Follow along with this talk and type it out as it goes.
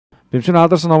भीमसेन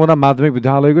आदर्श नमुना माध्यमिक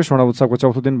विद्यालयको स्वर्ण उत्सवको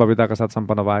चौथो दिन भव्यताका साथ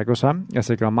सम्पन्न भएको छ।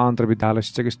 यसै क्रममा अन्तर्विद्यालय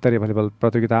शिक्षक स्तरीय भलिबल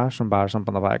प्रतियोगिता सोमबार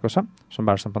सम्पन्न भएको छ।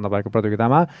 सोमबार सम्पन्न भएको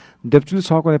प्रतियोगितामा डेप्चुली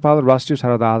 6 को नेपाल राष्ट्रिय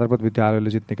शारदा आधारभूत विद्यालयले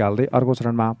जित निकाल्दै अर्को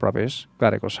चरणमा प्रवेश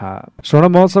गरेको छ। स्वर्ण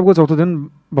महोत्सवको चौथो दिन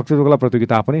वक्तृत्व कला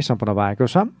प्रतियोगिता पनि सम्पन्न भएको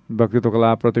छ। वक्तृत्व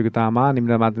कला प्रतियोगितामा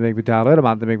निम्न माध्यमिक विद्यालय र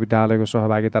माध्यमिक विद्यालयको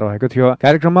सहभागिता रहेको थियो।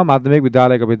 कार्यक्रममा माध्यमिक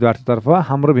विद्यालयको विद्यार्थीतर्फ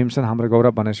हाम्रो भीमसेन हाम्रो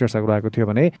गौरव भन्ने शीर्षक रहेको थियो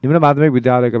भने निम्न माध्यमिक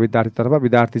विद्यालयको विद्यार्थीतर्फ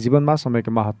विद्यार्थी जीवनमा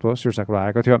समयको महत्त्व शीर्षक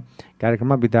रहेको थियो।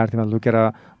 कार्यक्रममा विद्यार्थीमा लुकेर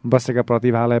बसेका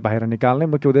प्रतिभालाई बाहिर निकाल्ने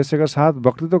मुख्य उद्देश्यका साथ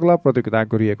वक्तृत्व कला प्रतियोगिता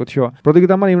गरिएको थियो।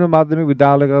 प्रतियोगितामा निम्न माध्यमिक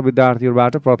विद्यालयका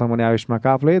विद्यार्थीहरूबाट प्रथम हुने आयुष्मा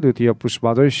काफले, द्वितीय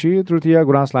पुष्पा जोशी, तृतीय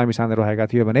गुराँस लामिछाने रहेका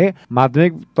थिए भने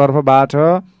माध्यमिक तर्फबाट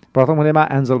प्रथम हुनेमा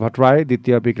एन्जल भट्टराई,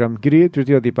 द्वितीय विक्रम गिरी,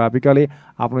 तृतीय दिपा विकले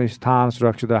आफ्नो स्थान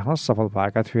सुरक्षित राख्न सफल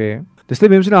भएका थिए। त्यस्तै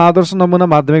भीमसेन आदर्श नमुना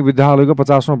माध्यमिक विद्यालयको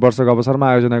 50औं वर्षको अवसरमा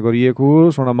आयोजना गरिएको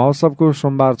स्वर्ण महोत्सवको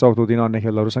सोमबार चौथो दिन अन्य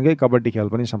खेलहरूसँगै कबड्डी खेल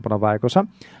पनि सम्पन्न भएको छ।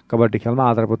 कबड्डी खेलमा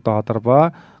आधारभूत तहतर्फ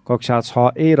कक्षा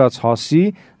 6A र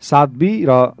 6C, 7B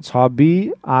र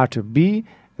 6B, 8B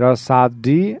र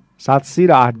 7D, 7C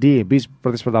र 8D बीच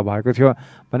प्रतिस्पर्धा भएको थियो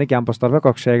भने क्याम्पसतर्फ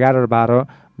कक्षा 11 र 12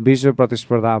 बीच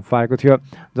प्रतिस्पर्धा भएको थियो,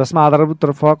 जसमा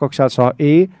आधारभूततर्फ कक्षा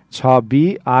 6A, 6B,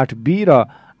 8B र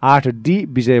 8D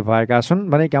विजय भएका छन्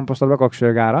भने क्याम्पसतर्फ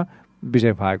कक्षा 11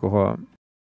 विजय भएको हो।